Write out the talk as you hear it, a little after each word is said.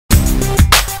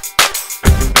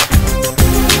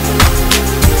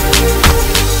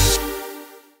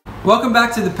Welcome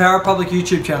back to the Power Public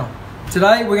YouTube channel.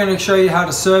 Today we're going to show you how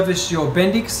to service your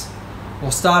Bendix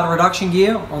or starter reduction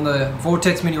gear on the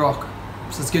Vortex Mini Rok.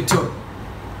 So let's get to it.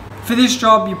 For this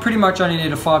job you pretty much only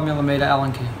need a 5mm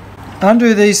Allen key.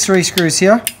 Undo these 3 screws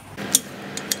here.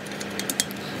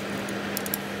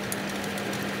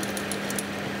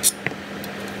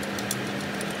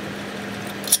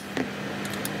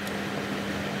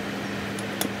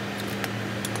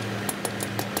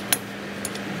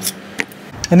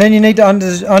 And then you need to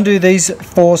undo these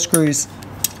 4 screws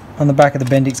on the back of the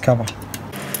Bendix cover.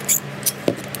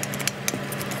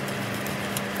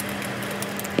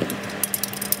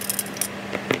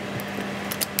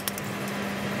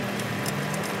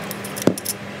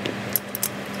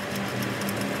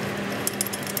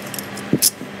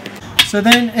 So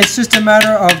then it's just a matter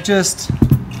of just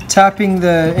tapping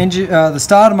the engine, the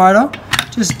starter motor,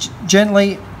 just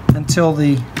gently until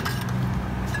the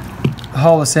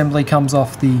whole assembly comes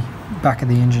off the back of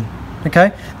the engine.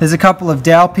 Okay, there's a couple of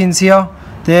dowel pins here,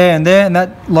 there, and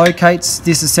that locates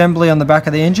this assembly on the back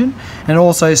of the engine and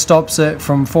also stops it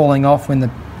from falling off when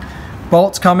the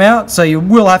bolts come out. So you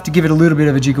will have to give it a little bit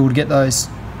of a jiggle to get those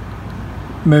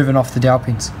moving off the dowel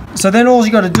pins. So then all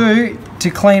you got to do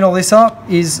to clean all this up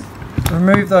is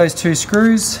remove those 2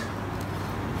 screws.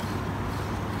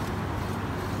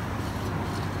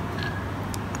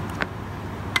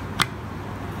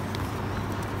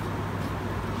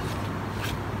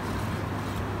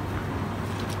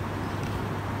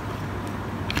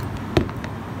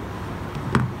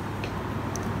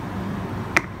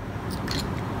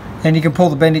 And you can pull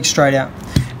the Bendix straight out.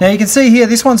 Now you can see here,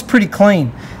 this one's pretty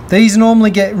clean. These normally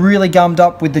get really gummed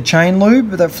up with the chain lube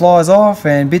that flies off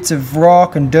and bits of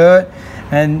rock and dirt.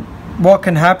 And what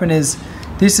can happen is,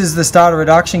 this is the starter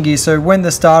reduction gear, so when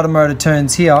the starter motor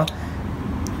turns here,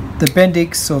 the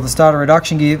Bendix or the starter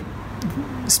reduction gear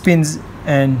spins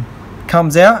and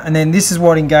comes out, and then this is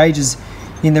what engages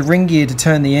in the ring gear to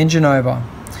turn the engine over.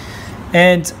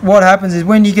 And what happens is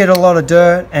when you get a lot of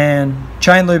dirt and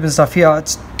chain lube and stuff here,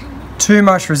 it's too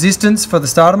much resistance for the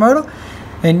starter motor,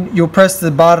 and you'll press the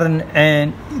button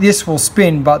and this will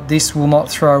spin, but this will not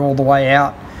throw all the way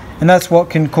out, and that's what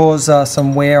can cause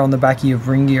some wear on the back of your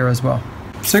ring gear as well.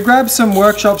 So grab some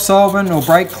workshop solvent or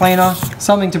brake cleaner,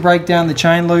 something to break down the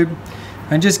chain lube,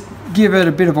 and just give it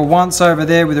a bit of a once over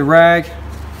there with a rag,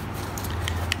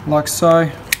 like so.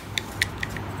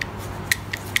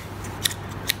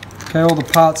 Okay, all the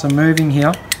parts are moving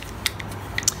here.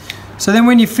 So then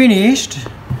when you're finished,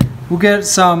 we'll get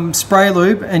some spray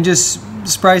lube and just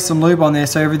spray some lube on there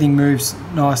so everything moves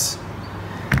nice.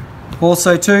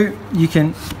 Also too, you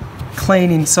can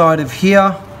clean inside of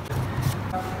here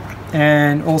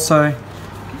and also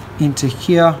into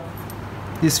here.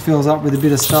 This fills up with a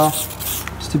bit of stuff,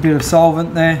 just a bit of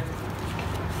solvent there.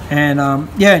 And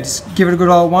yeah, just give it a good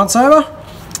old once over.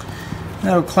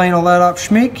 That'll clean all that up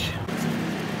schmick.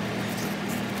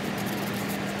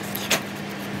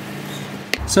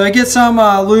 So get some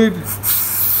lube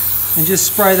and just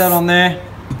spray that on there,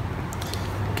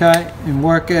 okay, and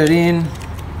work it in.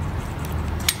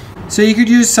 So you could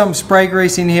use some spray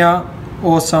grease in here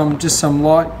or just some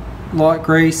light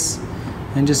grease,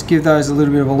 and just give those a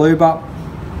little bit of a lube up.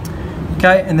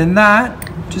 Okay, and then that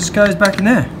just goes back in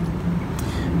there.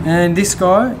 And this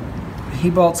guy, he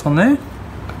bolts on there,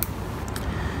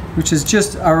 which is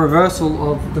just a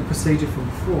reversal of the procedure from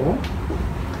before.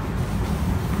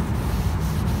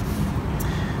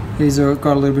 These are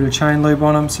got a little bit of chain lube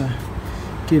on them, so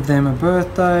give them a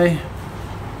birthday.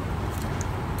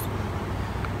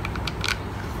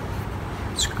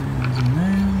 Screw those in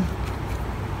there.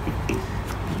 Bit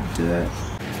of dirt.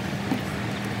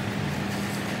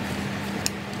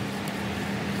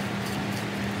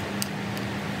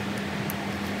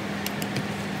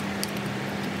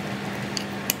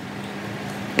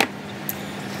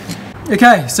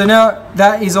 Okay, so now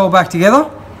that is all back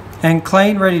together and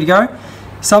clean, ready to go.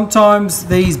 Sometimes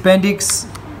these Bendix,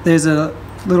 there's a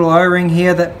little O-ring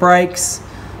here that breaks,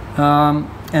 and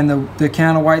the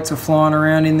counterweights are flying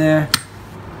around in there.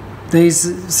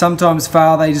 These sometimes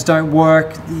fail, they just don't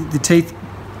work. The teeth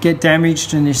get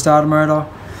damaged in your starter motor.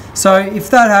 So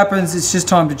if that happens, it's just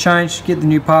time to change, get the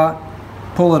new part,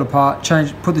 pull it apart,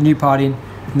 change, put the new part in,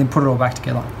 and then put it all back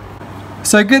together.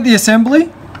 So get the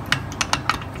assembly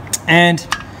and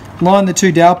line the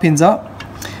 2 dowel pins up.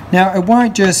 Now it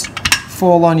won't just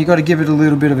fall on, you've got to give it a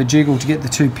little bit of a jiggle to get the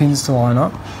 2 pins to line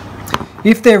up.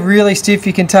 If they're really stiff,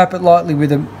 you can tap it lightly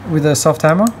with a soft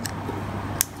hammer.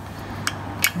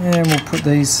 And we'll put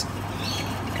these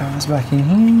guys back in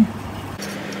here.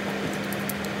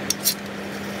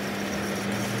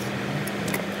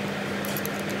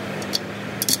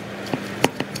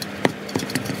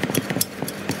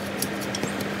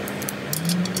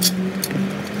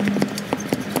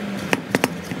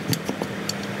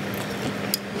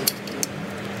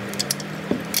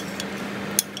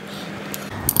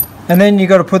 And then you've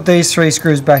got to put these 3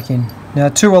 screws back in. Now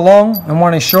 2 are long and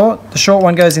 1 is short. The short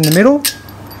one goes in the middle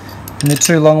and the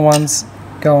 2 long ones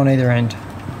go on either end.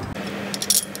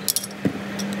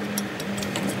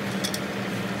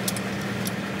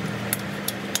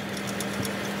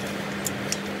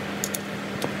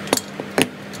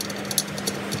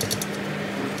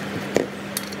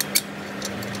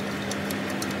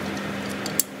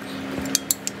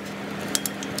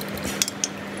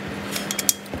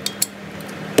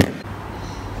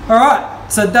 Alright,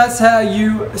 so that's how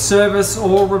you service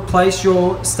or replace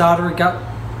your starter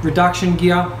reduction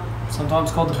gear, sometimes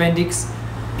called the Bendix,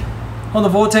 on the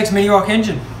Vortex Mini Rok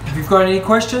engine. If you've got any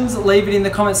questions, leave it in the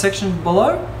comment section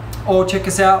below, or check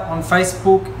us out on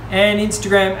Facebook and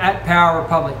Instagram at Power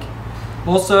Republic.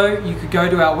 Also, you could go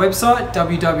to our website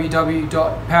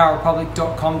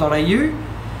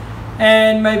www.powerrepublic.com.au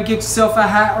and maybe get yourself a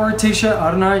hat or a t-shirt.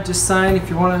 I don't know, just saying, if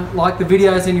you want to like the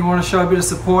videos and you want to show a bit of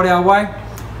support our way,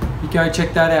 you go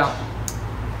check that out.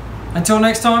 Until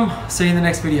next time, see you in the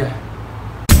next video.